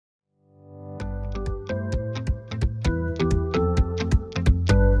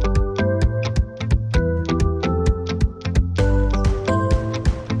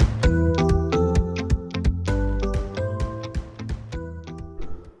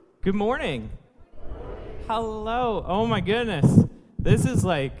Good morning. Hello. Oh my goodness. This is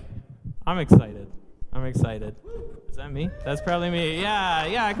like, I'm excited. Is that me? That's probably me.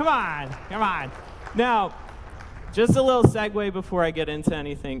 Yeah, come on. Now, just a little segue before I get into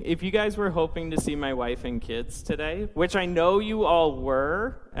anything. If you guys were hoping to see my wife and kids today, which I know you all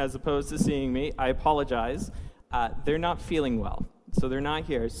were, as opposed to seeing me, I apologize. They're not feeling well, so they're not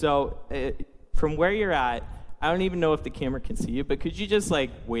here. So from where you're at, I don't even know if the camera can see you, but could you just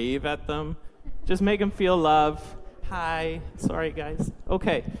like wave at them? Just make them feel love. Hi. Sorry, guys.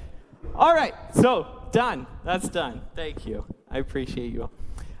 Okay. All right. So done. That's done. Thank you. I appreciate you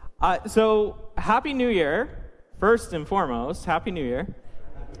all. So Happy New Year. First and foremost, Happy New Year.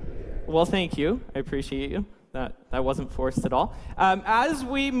 Well, thank you. I appreciate you. That wasn't forced at all. As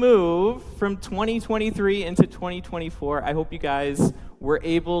we move from 2023 into 2024, I hope you guys were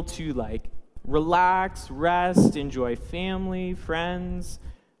able to relax, rest, enjoy family, friends,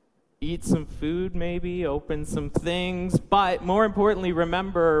 eat some food maybe, open some things, but more importantly,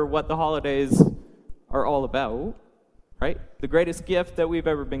 remember what the holidays are all about, right? The greatest gift that we've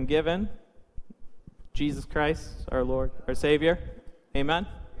ever been given, Jesus Christ, our Lord, our Savior. Amen?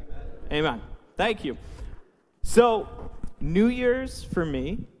 Amen. Thank you. So, New Year's for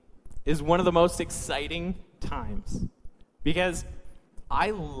me is one of the most exciting times because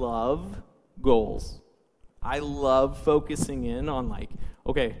I love goals. I love focusing in on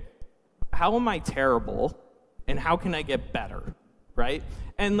okay, how am I terrible and how can I get better, right?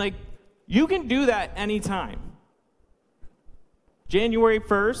 And you can do that anytime. January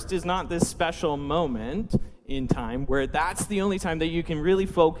 1st is not this special moment in time where that's the only time that you can really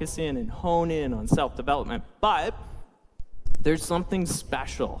focus in and hone in on self-development. But there's something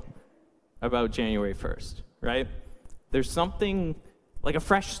special about January 1st, right? There's something like a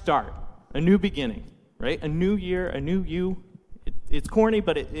fresh start, a new beginning, right? A new year, a new you. It's corny,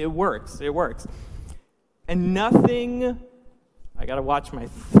 but it works. It works. And nothing, I got to watch my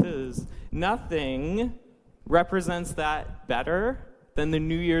fizz, nothing represents that better than the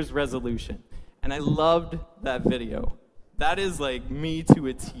New Year's resolution. And I loved that video. That is me to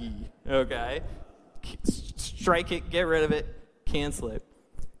a T, okay? Strike it, get rid of it, cancel it.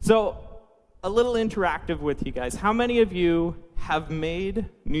 So, a little interactive with you guys. How many of you have made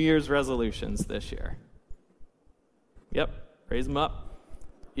New Year's resolutions this year? Yep, raise them up.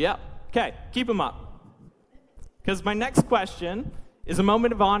 Yep, okay, keep them up. Because my next question is a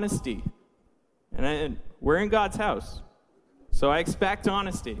moment of honesty. And we're in God's house, so I expect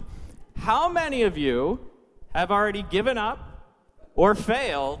honesty. How many of you have already given up or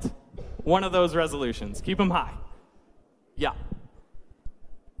failed one of those resolutions? Keep them high. Yeah.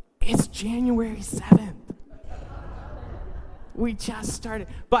 It's January 7th. We just started.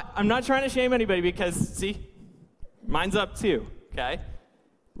 But I'm not trying to shame anybody because, see, mine's up too, okay?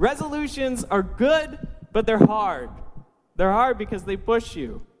 Resolutions are good, but they're hard. They're hard because they push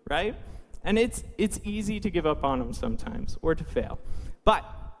you, right? And it's easy to give up on them sometimes or to fail. But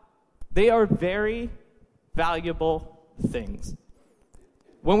they are very valuable things.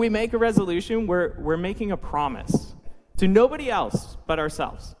 When we make a resolution, we're making a promise to nobody else but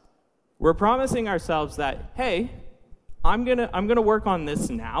ourselves. We're promising ourselves that, hey, I'm gonna work on this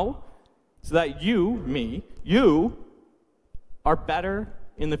now so that you are better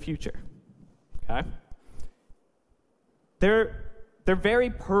in the future. Okay? They're very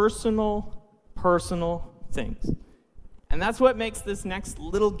personal things. And that's what makes this next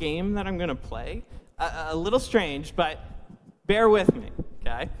little game that I'm going to play a little strange, but bear with me,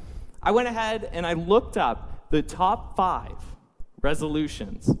 okay? I went ahead and I looked up the top 5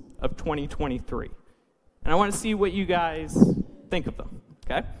 resolutions of 2023. And I want to see what you guys think of them,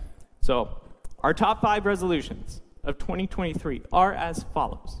 okay? So, our top 5 resolutions of 2023 are as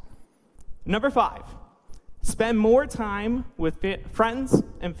follows. Number 5. Spend more time with friends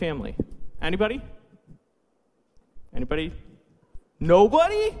and family. Anybody? Anybody?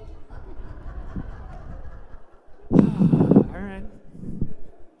 Nobody? All right.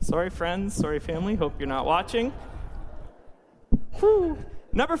 Sorry, friends. Sorry, family. Hope you're not watching. Whew.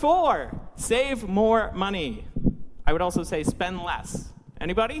 Number 4. Save more money. I would also say spend less.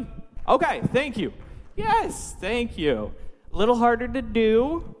 Anybody? Okay, thank you. Yes, thank you. A little harder to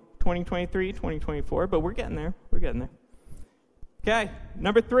do. 2023, 2024, but we're getting there. Okay,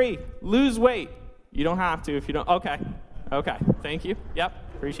 number 3, lose weight. You don't have to if you don't. Okay, thank you. Yep,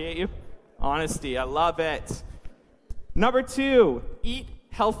 appreciate you. Honesty, I love it. Number 2, eat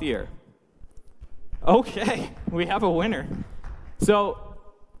healthier. Okay, we have a winner. So,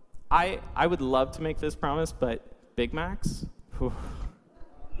 I would love to make this promise, but Big Macs?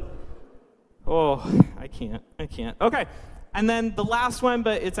 Oh, I can't. Okay, And then the last one,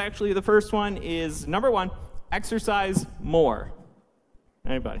 but it's actually the first one, is number 1, exercise more.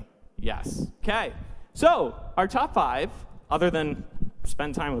 Anybody? Yes. Okay. So our top 5, other than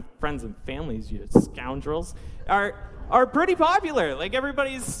spend time with friends and families, you scoundrels, are pretty popular. Like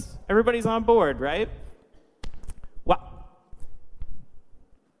everybody's on board, right? Well,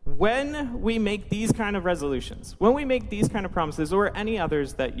 when we make these kind of resolutions, when we make these kind of promises, or any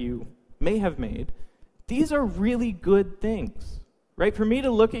others that you may have made, these are really good things, right? For me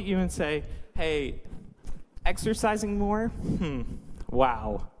to look at you and say, hey, exercising more?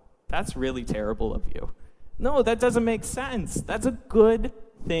 Wow, that's really terrible of you. No, that doesn't make sense. That's a good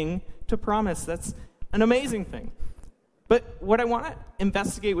thing to promise. That's an amazing thing. But what I want to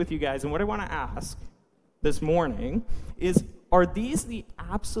investigate with you guys and what I want to ask this morning is, are these the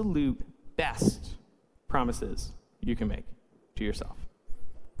absolute best promises you can make to yourself?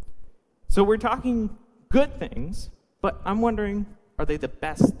 So we're talking good things, but I'm wondering, are they the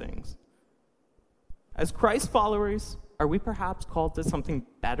best things? As Christ followers, are we perhaps called to something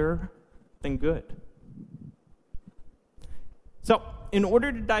better than good? So, in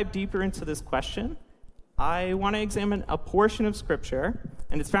order to dive deeper into this question, I want to examine a portion of Scripture,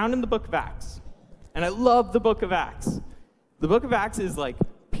 and it's found in the book of Acts. And I love the book of Acts. The book of Acts is like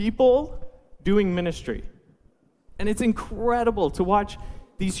people doing ministry. And it's incredible to watch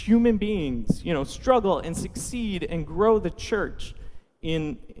these human beings, struggle and succeed and grow the church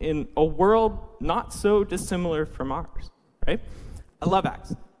in a world not so dissimilar from ours, right? I love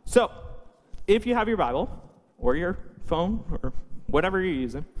Acts. So, if you have your Bible or your phone or whatever you're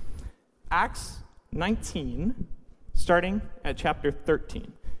using, Acts 19, starting at chapter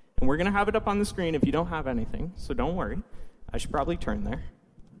 13. And we're going to have it up on the screen if you don't have anything, so don't worry. I should probably turn there.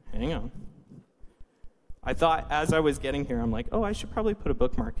 Hang on. I thought as I was getting here, I'm like, oh, I should probably put a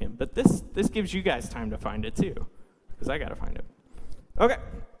bookmark in. But this gives you guys time to find it too, because I got to find it. Okay.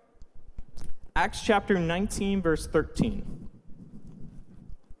 Acts chapter 19, verse 13.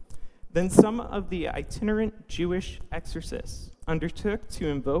 Then some of the itinerant Jewish exorcists undertook to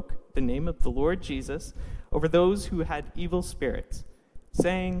invoke the name of the Lord Jesus over those who had evil spirits,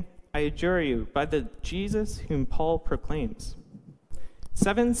 saying, I adjure you by the Jesus whom Paul proclaims.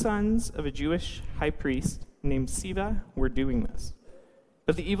 7 sons of a Jewish high priest named Sceva were doing this.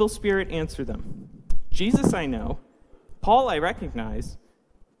 But the evil spirit answered them, Jesus I know, Paul I recognize,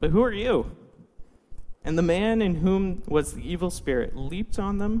 but who are you? And the man in whom was the evil spirit leaped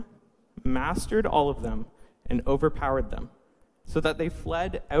on them, mastered all of them, and overpowered them, so that they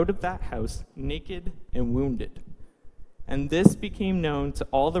fled out of that house naked and wounded. And this became known to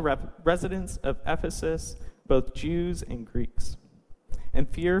all the residents of Ephesus, both Jews and Greeks. And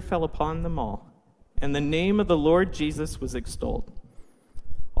fear fell upon them all, and the name of the Lord Jesus was extolled.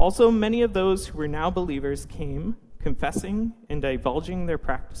 Also many of those who were now believers came, confessing and divulging their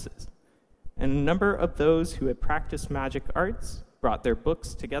practices. And a number of those who had practiced magic arts brought their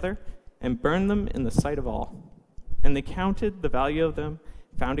books together and burned them in the sight of all. And they counted the value of them,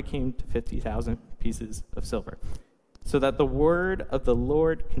 found it came to 50,000 pieces of silver. So that the word of the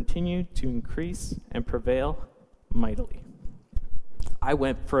Lord continued to increase and prevail mightily. I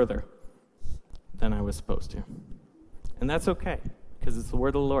went further than I was supposed to. And that's okay, because it's the word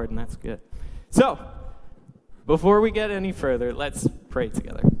of the Lord, and that's good. So, before we get any further, let's pray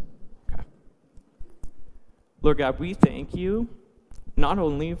together. Okay. Lord God, we thank you not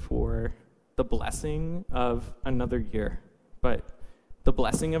only for the blessing of another year, but the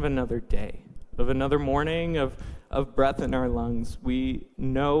blessing of another day, of another morning, of breath in our lungs. We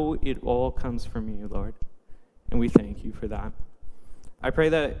know it all comes from you, Lord, and we thank you for that. I pray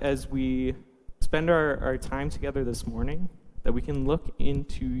that as we spend our time together this morning, that we can look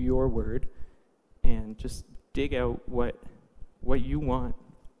into your word and just dig out what you want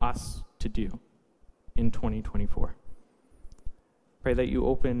us to do in 2024. Pray that you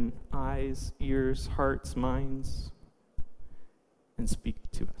open eyes, ears, hearts, minds, and speak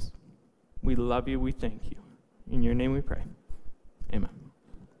to us. We love you. We thank you. In your name we pray. Amen.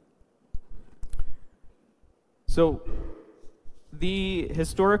 So, the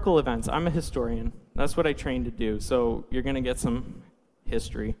historical events, I'm a historian. That's what I trained to do. So you're going to get some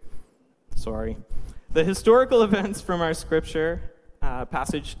history. Sorry. The historical events from our scripture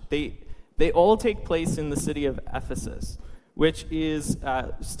passage, they all take place in the city of Ephesus, which is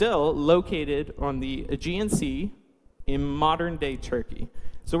still located on the Aegean Sea in modern-day Turkey.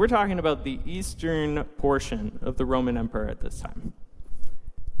 So we're talking about the eastern portion of the Roman Empire at this time.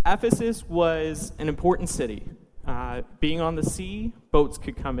 Ephesus was an important city. Being on the sea, boats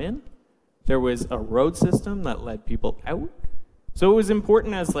could come in. There was a road system that led people out. So it was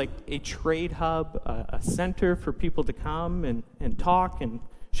important as like a trade hub, a center for people to come and talk and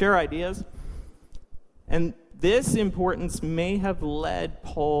share ideas. And this importance may have led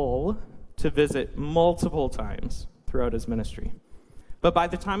Paul to visit multiple times throughout his ministry. But by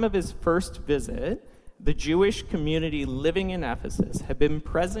the time of his first visit, the Jewish community living in Ephesus had been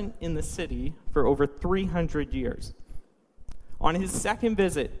present in the city for over 300 years. On his second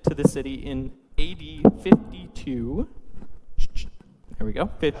visit to the city in AD 52,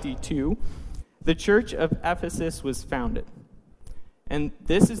 52, the church of Ephesus was founded. And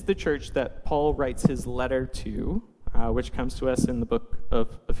this is the church that Paul writes his letter to, which comes to us in the book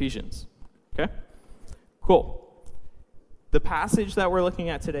of Ephesians. Okay? Cool. The passage that we're looking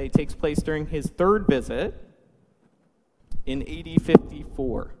at today takes place during his third visit in AD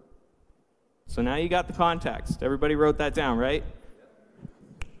 54. So now you got the context. Everybody wrote that down, right?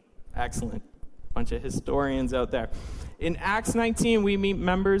 Excellent. Bunch of historians out there. In Acts 19, we meet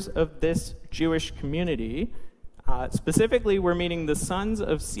members of this Jewish community. Specifically, we're meeting the sons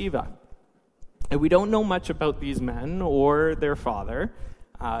of Sceva. And we don't know much about these men or their father.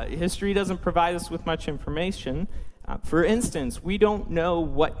 History doesn't provide us with much information. For instance, we don't know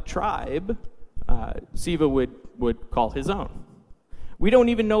what tribe Sceva would call his own. We don't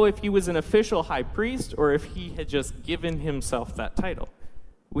even know if he was an official high priest or if he had just given himself that title.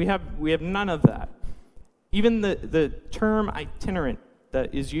 We have none of that. Even the term itinerant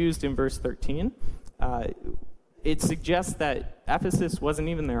that is used in verse 13, it suggests that Ephesus wasn't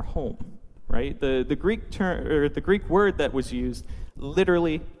even their home, right? The Greek term, or the Greek word that was used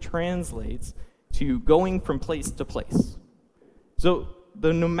literally translates to going from place to place. So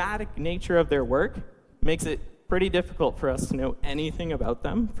the nomadic nature of their work makes it pretty difficult for us to know anything about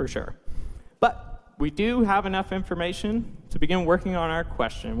them for sure. But we do have enough information to begin working on our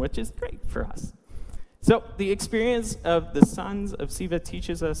question, which is great for us. So the experience of the sons of Sceva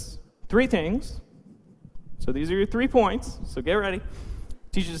teaches us three things. So these are your 3 points, so get ready.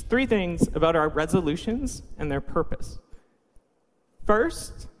 Teaches 3 things about our resolutions and their purpose.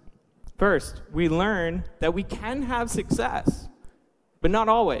 First, we learn that we can have success, but not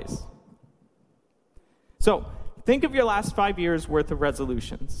always. So think of your last 5 years worth of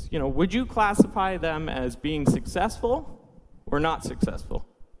resolutions. Would you classify them as being successful or not successful?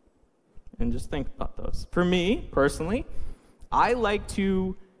 And just think about those. For me, personally, I like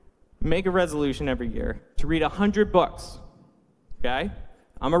to make a resolution every year to read 100 books, okay?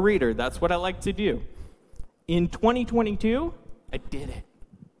 I'm a reader. That's what I like to do. In 2022, I did it.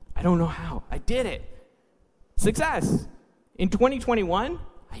 I don't know how. I did it. Success. In 2021,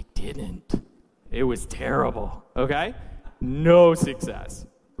 I didn't. It was terrible, okay? No success,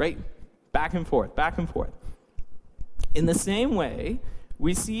 right? Back and forth, back and forth. In the same way,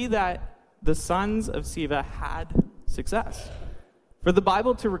 we see that the sons of Sceva had success. For the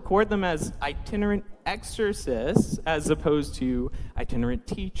Bible to record them as itinerant exorcists as opposed to itinerant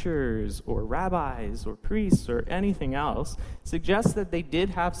teachers or rabbis or priests or anything else suggests that they did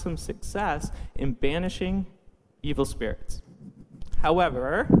have some success in banishing evil spirits.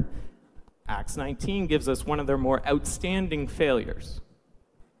 However, Acts 19 gives us one of their more outstanding failures.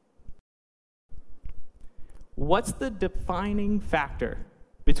 What's the defining factor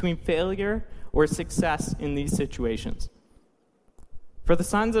between failure or success in these situations? For the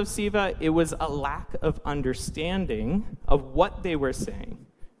sons of Sceva, it was a lack of understanding of what they were saying,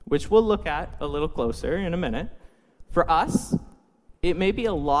 which we'll look at a little closer in a minute. For us, it may be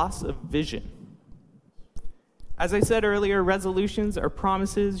a loss of vision. As I said earlier, resolutions are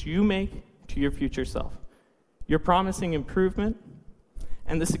promises you make to your future self. You're promising improvement,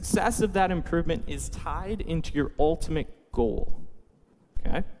 and the success of that improvement is tied into your ultimate goal.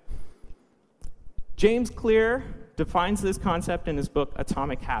 Okay? James Clear defines this concept in his book,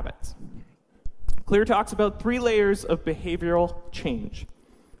 Atomic Habits. Clear talks about 3 layers of behavioral change.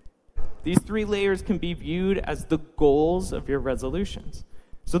 These 3 layers can be viewed as the goals of your resolutions.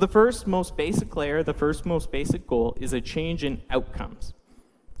 So the first most basic layer, the first most basic goal, is a change in outcomes.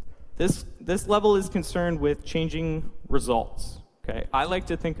 This level is concerned with changing results. Okay? I like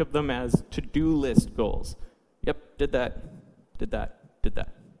to think of them as to-do list goals. Yep, did that.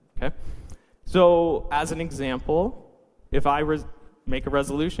 Okay? So, as an example, if I make a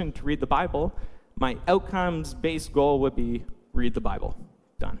resolution to read the Bible, my outcomes-based goal would be read the Bible.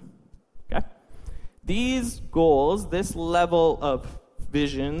 Done. Okay? These goals, this level of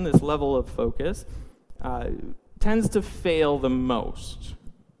vision, this level of focus, tends to fail the most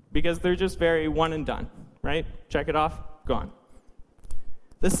because they're just very one and done, right? Check it off, gone.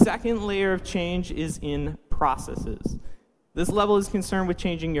 The second layer of change is in processes. This level is concerned with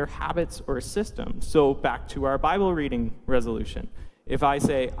changing your habits or systems. So back to our Bible reading resolution. If I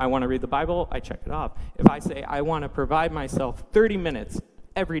say, I want to read the Bible, I check it off. If I say, I want to provide myself 30 minutes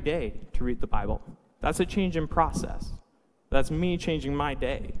every day to read the Bible, that's a change in process. That's me changing my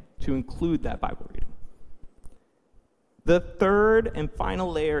day to include that Bible reading. The third and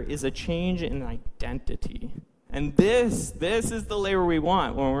final layer is a change in identity. And this is the layer we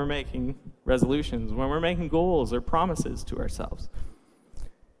want when we're making resolutions, when we're making goals or promises to ourselves.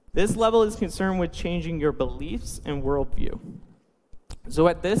 This level is concerned with changing your beliefs and worldview. So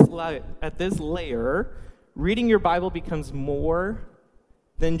at this layer, reading your Bible becomes more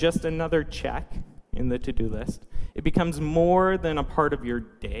than just another check in the to-do list. It becomes more than a part of your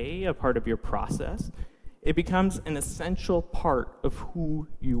day, a part of your process. It becomes an essential part of who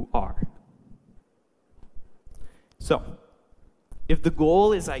you are. So, if the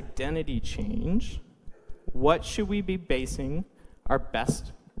goal is identity change, what should we be basing our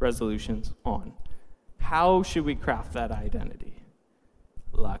best resolutions on? How should we craft that identity?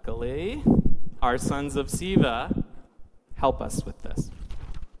 Luckily, our sons of Siva help us with this.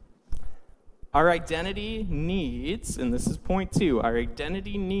 Our identity needs, and this is point 2, our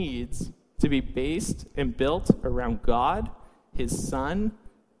identity needs to be based and built around God, His Son,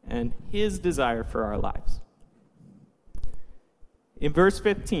 and His desire for our lives. In verse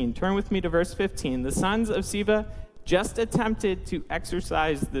 15, turn with me to verse 15. The sons of Siva just attempted to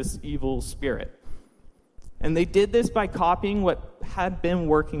exorcise this evil spirit. And they did this by copying what had been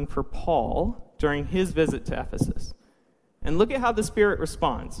working for Paul during his visit to Ephesus. And look at how the spirit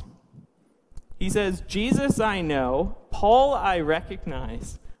responds. He says, Jesus I know, Paul I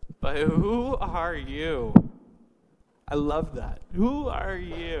recognize, but who are you? I love that. Who are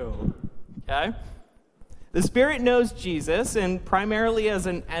you? Okay? The Spirit knows Jesus, and primarily as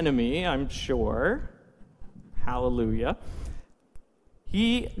an enemy, I'm sure. Hallelujah.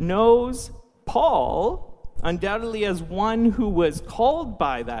 He knows Paul, undoubtedly as one who was called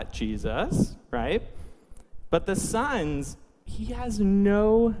by that Jesus, right? But the sons, he has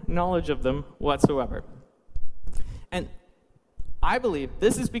no knowledge of them whatsoever. And I believe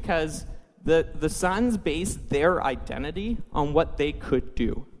this is because the sons based their identity on what they could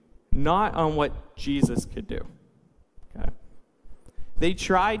do, not on what Jesus could do. Okay? They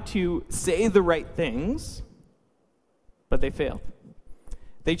tried to say the right things, but they failed.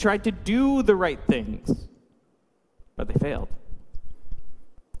 They tried to do the right things, but they failed.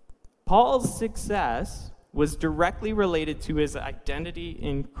 Paul's success was directly related to his identity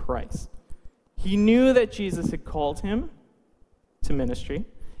in Christ. He knew that Jesus had called him to ministry.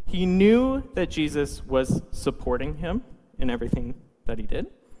 He knew that Jesus was supporting him in everything that he did.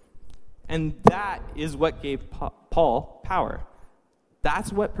 And that is what gave Paul power.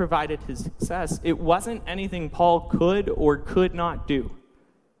 That's what provided his success. It wasn't anything Paul could or could not do.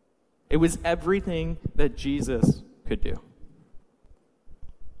 It was everything that Jesus could do.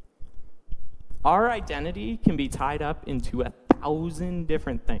 Our identity can be tied up into 1,000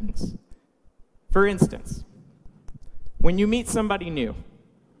 different things. For instance, when you meet somebody new,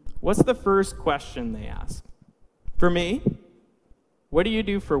 what's the first question they ask? For me, what do you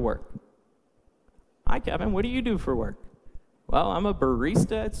do for work? Hi, Kevin, what do you do for work? Well, I'm a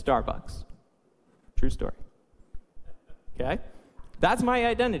barista at Starbucks. True story. Okay? That's my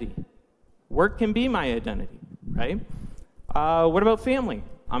identity. Work can be my identity, right? What about family?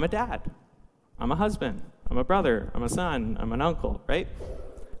 I'm a dad. I'm a husband. I'm a brother. I'm a son. I'm an uncle, right?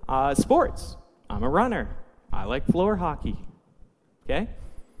 Sports. I'm a runner. I like floor hockey. Okay?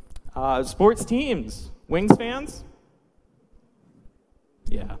 Sports teams. Wings fans?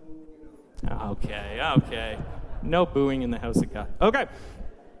 Yeah. Okay. No booing in the house of God. Okay.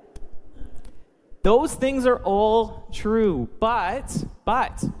 Those things are all true, but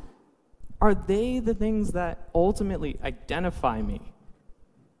are they the things that ultimately identify me?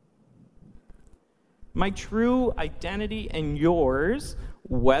 My true identity and yours,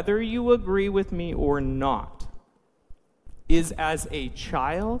 whether you agree with me or not, is as a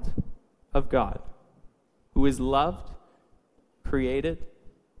child of God who is loved, created,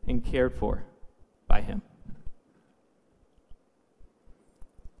 and cared for by Him.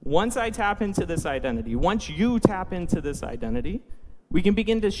 Once I tap into this identity, once you tap into this identity, we can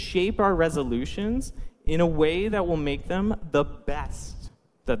begin to shape our resolutions in a way that will make them the best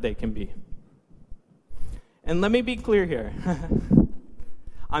that they can be. And let me be clear here.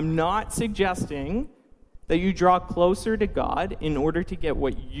 I'm not suggesting that you draw closer to God in order to get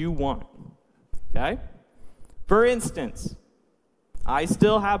what you want. Okay? For instance, I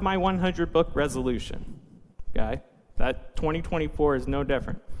still have my 100 book resolution. Okay? That 2024 is no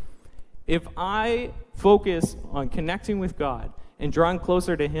different. If I focus on connecting with God and drawing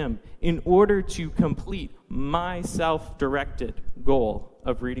closer to Him in order to complete my self-directed goal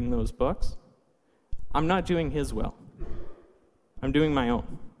of reading those books, I'm not doing His will. I'm doing my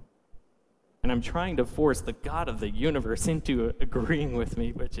own. And I'm trying to force the God of the universe into agreeing with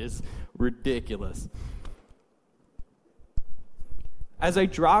me, which is ridiculous. As I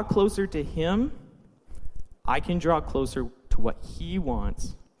draw closer to Him, I can draw closer to what He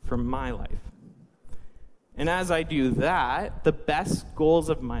wants for my life. And as I do that, the best goals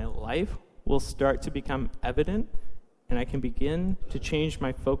of my life will start to become evident, and I can begin to change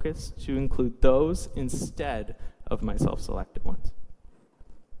my focus to include those instead of my self-selected ones.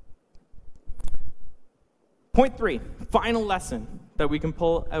 Point 3, final lesson that we can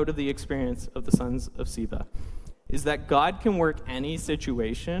pull out of the experience of the sons of Sceva is that God can work any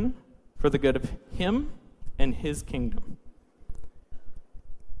situation for the good of Him and His kingdom.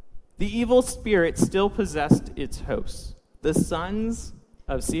 The evil spirit still possessed its hosts. The sons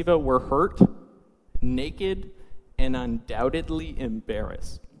of Sceva were hurt, naked, and undoubtedly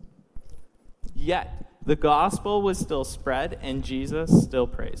embarrassed. Yet, the gospel was still spread and Jesus still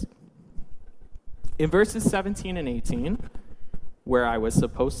praised. In verses 17 and 18, where I was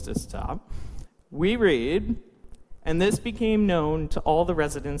supposed to stop, we read, "And this became known to all the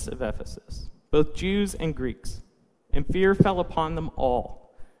residents of Ephesus, both Jews and Greeks, and fear fell upon them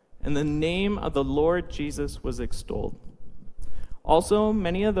all, and the name of the Lord Jesus was extolled. Also,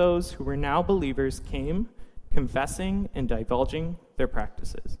 many of those who were now believers came, confessing and divulging their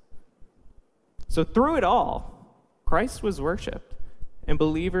practices." So through it all, Christ was worshipped, and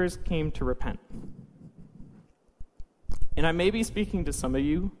believers came to repent. And I may be speaking to some of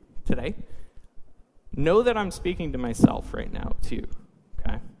you today. Know that I'm speaking to myself right now, too,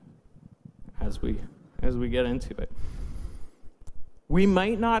 okay? As we get into it. We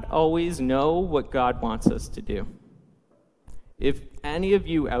might not always know what God wants us to do. If any of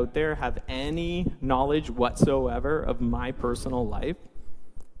you out there have any knowledge whatsoever of my personal life,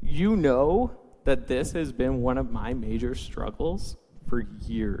 you know that this has been one of my major struggles for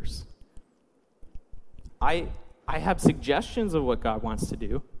years. I have suggestions of what God wants to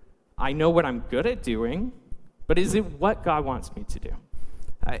do. I know what I'm good at doing, but is it what God wants me to do?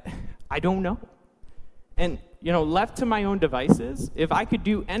 I don't know. And, left to my own devices, if I could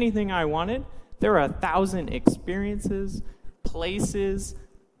do anything I wanted, there are 1,000 experiences, places,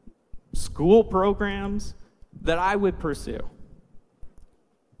 school programs that I would pursue.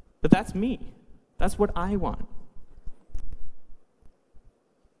 But that's me. That's what I want.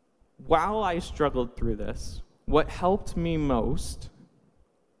 While I struggled through this, what helped me most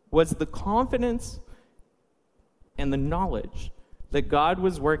was the confidence and the knowledge that God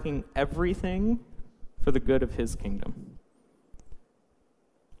was working everything for the good of His kingdom.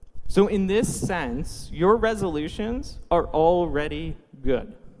 So in this sense, your resolutions are already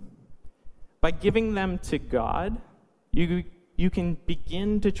good. By giving them to God, you can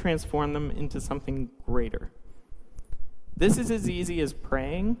begin to transform them into something greater. This is as easy as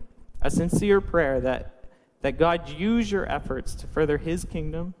praying a sincere prayer that God use your efforts to further His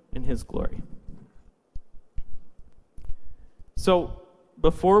kingdom and His glory. So,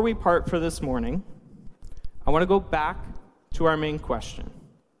 before we part for this morning, I want to go back to our main question.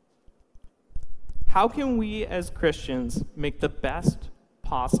 How can we as Christians make the best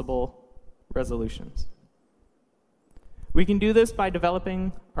possible resolutions? We can do this by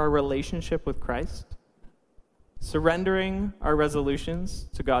developing our relationship with Christ, surrendering our resolutions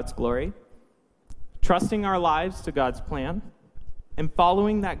to God's glory, trusting our lives to God's plan, and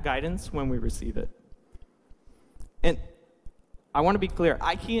following that guidance when we receive it. And I want to be clear,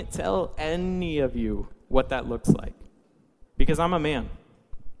 I can't tell any of you what that looks like, because I'm a man.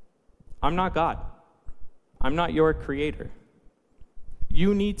 I'm not God. I'm not your creator.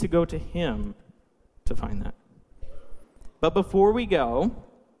 You need to go to Him to find that. But before we go,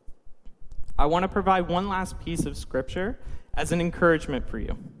 I want to provide one last piece of scripture as an encouragement for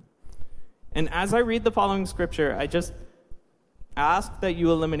you. And as I read the following scripture, I just ask that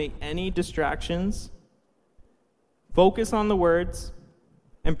you eliminate any distractions, focus on the words,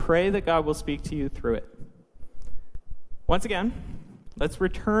 and pray that God will speak to you through it. Once again, let's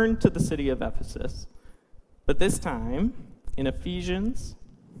return to the city of Ephesus, but this time in Ephesians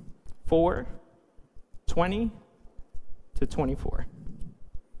 4:20 to 24.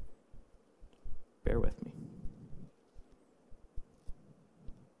 Bear with me.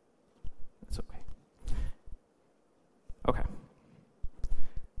 That's okay. Okay.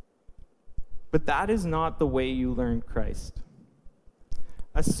 But that is not the way you learned Christ.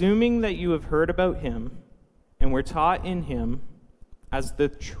 Assuming that you have heard about Him and were taught in Him, as the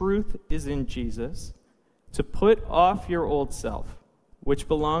truth is in Jesus, to put off your old self, which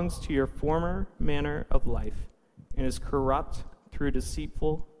belongs to your former manner of life and is corrupt through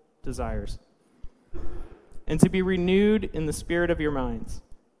deceitful desires, and to be renewed in the spirit of your minds,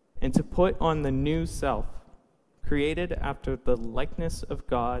 and to put on the new self, created after the likeness of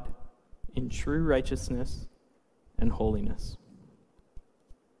God in true righteousness and holiness.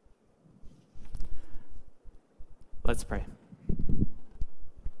 Let's pray.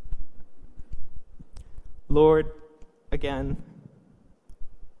 Lord, again,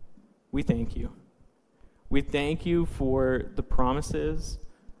 we thank you. We thank you for the promises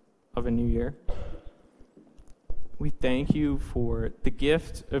of a new year. We thank you for the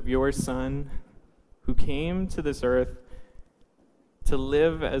gift of your Son who came to this earth to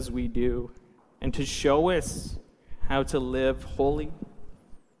live as we do and to show us how to live holy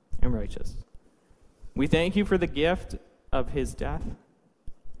and righteous. We thank you for the gift of his death,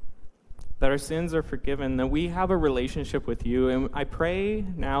 that our sins are forgiven, that we have a relationship with you. And I pray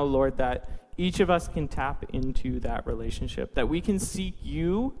now, Lord, that each of us can tap into that relationship, that we can seek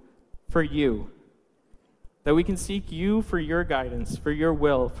you for you, that we can seek you for your guidance, for your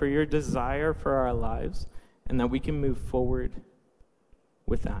will, for your desire for our lives, and that we can move forward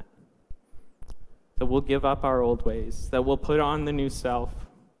with that. That we'll give up our old ways, that we'll put on the new self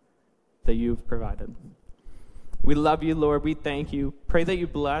that you've provided. We love you, Lord. We thank you. Pray that you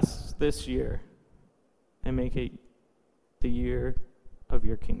bless this year and make it the year of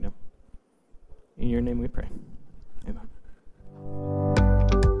your kingdom. In your name we pray. Amen.